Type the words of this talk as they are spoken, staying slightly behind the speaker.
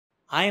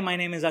Hi, my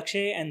name is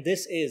Akshay and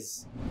this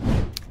is...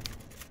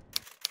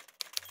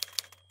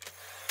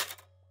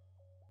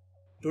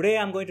 Today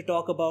I'm going to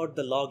talk about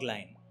the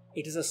logline.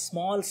 It is a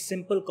small,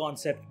 simple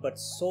concept but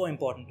so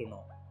important to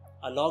know.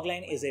 A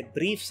logline is a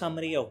brief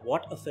summary of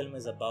what a film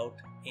is about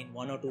in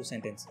 1 or 2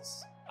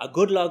 sentences. A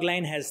good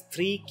logline has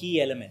 3 key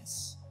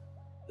elements: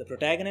 the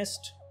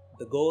protagonist,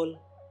 the goal,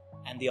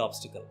 and the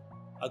obstacle.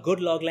 A good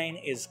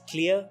logline is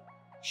clear,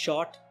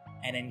 short,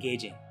 and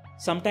engaging.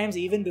 Sometimes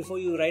even before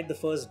you write the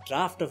first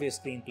draft of your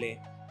screenplay,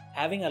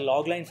 having a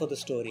logline for the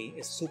story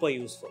is super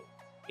useful.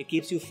 It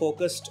keeps you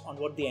focused on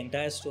what the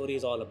entire story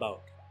is all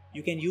about.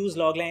 You can use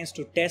loglines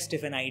to test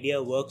if an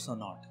idea works or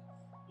not.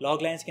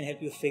 Loglines can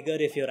help you figure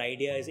if your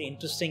idea is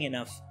interesting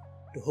enough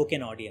to hook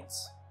an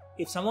audience.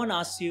 If someone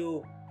asks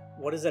you,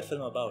 what is that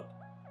film about?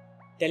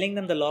 Telling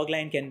them the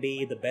logline can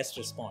be the best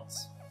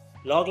response.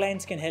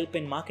 Loglines can help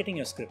in marketing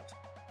your script,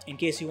 in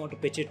case you want to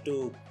pitch it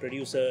to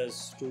producers,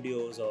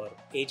 studios, or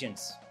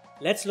agents.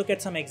 Let's look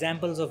at some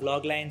examples of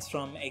loglines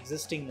from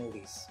existing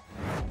movies.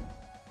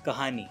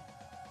 Kahaani.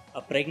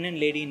 A pregnant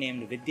lady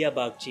named Vidya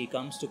Bagchi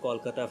comes to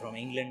Kolkata from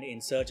England in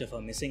search of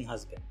her missing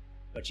husband,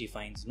 but she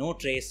finds no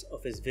trace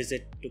of his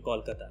visit to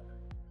Kolkata.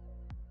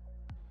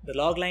 The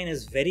logline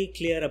is very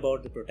clear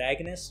about the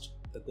protagonist,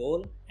 the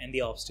goal, and the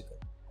obstacle.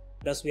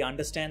 Thus, we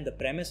understand the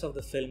premise of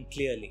the film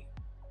clearly.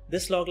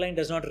 This logline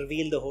does not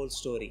reveal the whole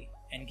story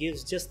and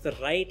gives just the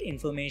right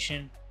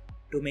information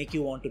to make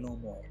you want to know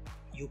more.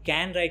 You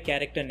can write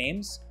character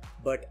names,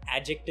 but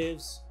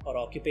adjectives or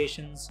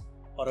occupations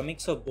or a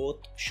mix of both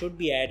should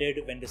be added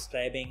when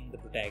describing the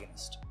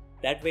protagonist.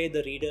 That way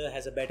the reader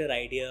has a better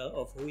idea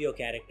of who your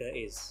character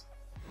is.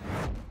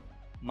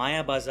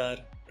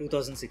 Mayabazar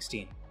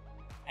 2016.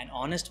 An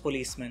honest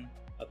policeman,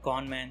 a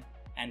conman,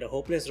 and a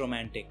hopeless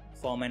romantic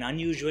form an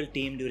unusual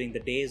team during the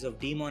days of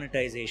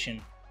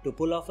demonetization to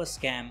pull off a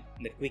scam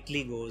that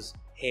quickly goes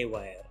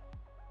haywire.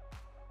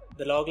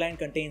 The logline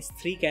contains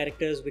 3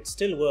 characters, which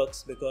still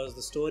works because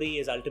the story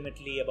is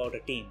ultimately about a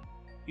team.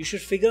 You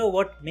should figure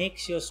what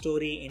makes your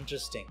story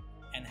interesting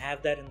and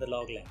have that in the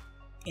logline.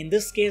 In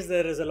this case,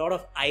 there is a lot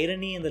of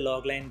irony in the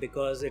logline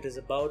because it is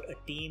about a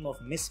team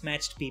of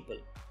mismatched people: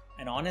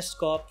 an honest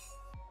cop,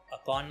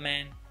 a con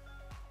man,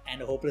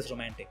 and a hopeless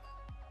romantic.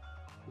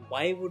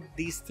 Why would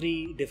these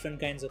 3 different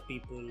kinds of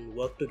people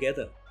work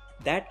together?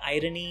 That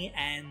irony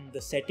and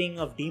the setting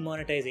of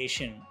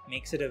demonetization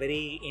makes it a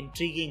very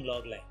intriguing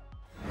logline.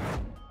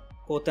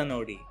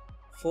 Kothanodi.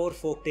 4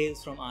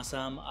 folktales from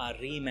Assam are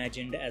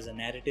reimagined as a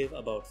narrative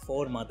about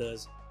 4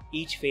 mothers,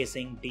 each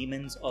facing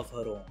demons of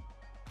her own.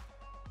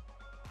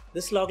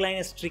 This logline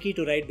is tricky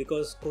to write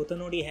because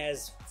Kothanodi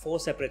has 4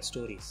 separate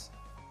stories.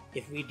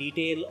 If we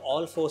detail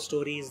all 4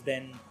 stories,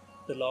 then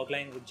the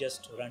logline would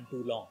just run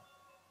too long.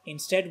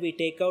 Instead, we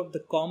take out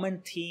the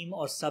common theme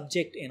or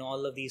subject in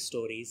all of these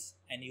stories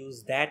and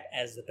use that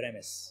as the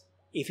premise.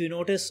 If you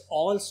notice,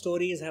 all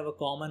stories have a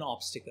common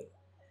obstacle.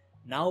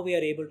 Now we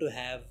are able to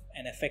have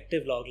an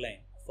effective logline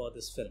for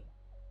this film.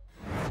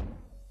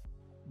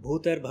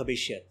 Bhooter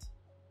Bhabhishyat.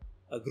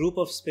 A group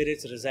of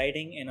spirits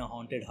residing in a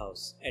haunted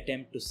house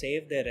attempt to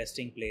save their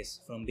resting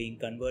place from being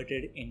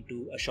converted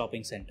into a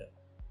shopping center.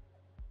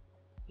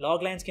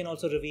 Loglines can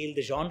also reveal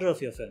the genre of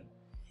your film.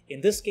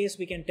 In this case,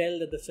 we can tell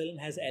that the film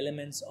has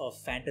elements of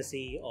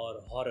fantasy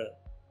or horror.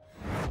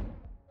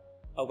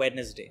 A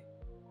Wednesday.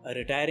 A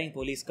retiring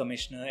police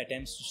commissioner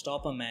attempts to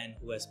stop a man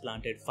who has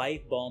planted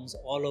 5 bombs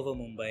all over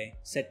Mumbai,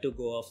 set to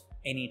go off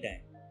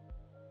anytime.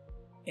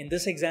 In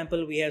this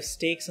example, we have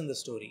stakes in the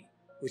story,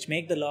 which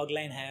make the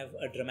logline have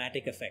a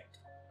dramatic effect.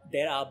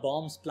 There are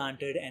bombs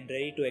planted and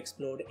ready to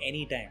explode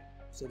anytime,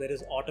 so there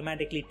is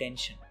automatically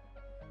tension,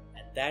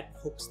 and that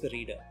hooks the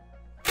reader.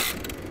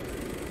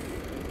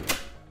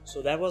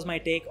 So that was my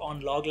take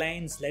on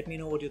loglines. Let me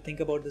know what you think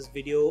about this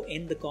video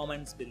in the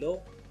comments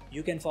below.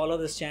 You can follow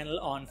this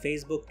channel on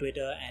Facebook,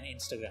 Twitter, and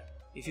Instagram.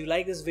 If you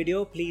like this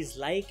video, please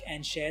like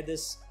and share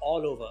this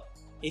all over.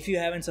 If you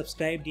haven't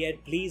subscribed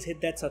yet, please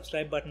hit that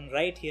subscribe button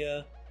right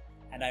here,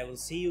 and I will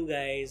see you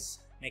guys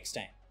next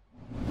time.